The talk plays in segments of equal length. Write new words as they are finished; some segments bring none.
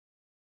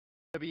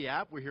WWE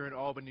app. We're here in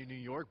Albany, New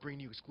York,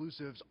 bringing you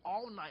exclusives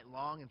all night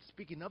long. And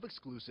speaking of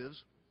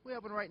exclusives, we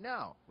have one right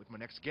now with my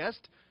next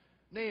guest,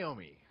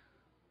 Naomi.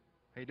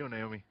 How you doing,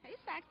 Naomi? Hey,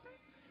 Saxon.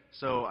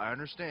 So I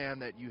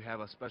understand that you have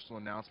a special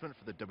announcement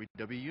for the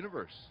WWE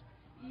Universe.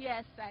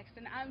 Yes,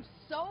 Saxon. I'm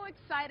so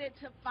excited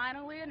to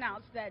finally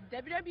announce that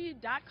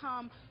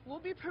WWE.com will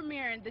be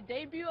premiering the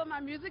debut of my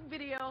music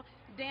video,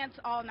 Dance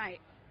All Night.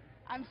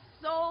 I'm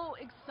so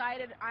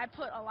excited. I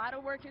put a lot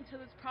of work into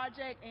this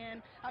project,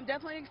 and I'm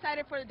definitely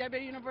excited for the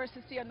WWE Universe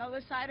to see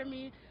another side of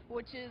me,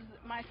 which is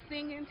my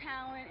singing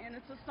talent. And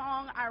it's a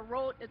song I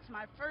wrote. It's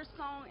my first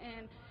song,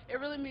 and it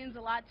really means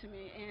a lot to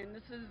me.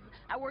 And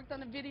I worked on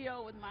the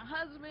video with my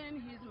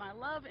husband. He's my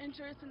love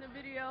interest in the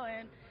video,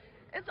 and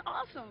it's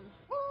awesome.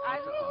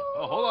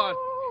 Oh, hold on.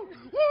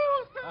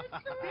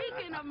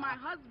 Speaking of my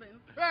husband.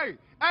 Hey,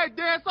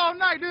 Dance All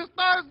Night this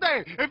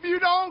Thursday. If you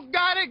don't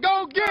got it,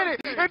 go get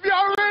it. If you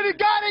already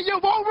got it, you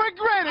won't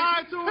regret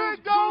it. iTunes,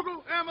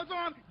 Google,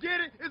 Amazon,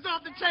 get it. It's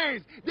off the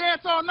chains.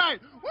 Dance All Night.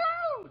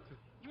 Woo!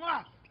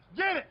 Mwah!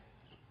 Get it.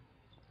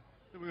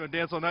 We're going to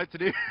dance all night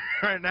today,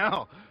 right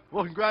now.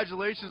 Well,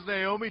 congratulations,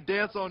 Naomi.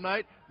 Dance all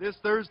night this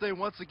Thursday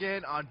once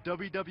again on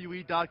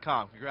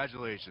WWE.com.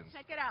 Congratulations.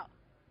 Check it out.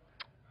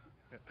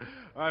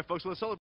 All right, folks, let's celebrate.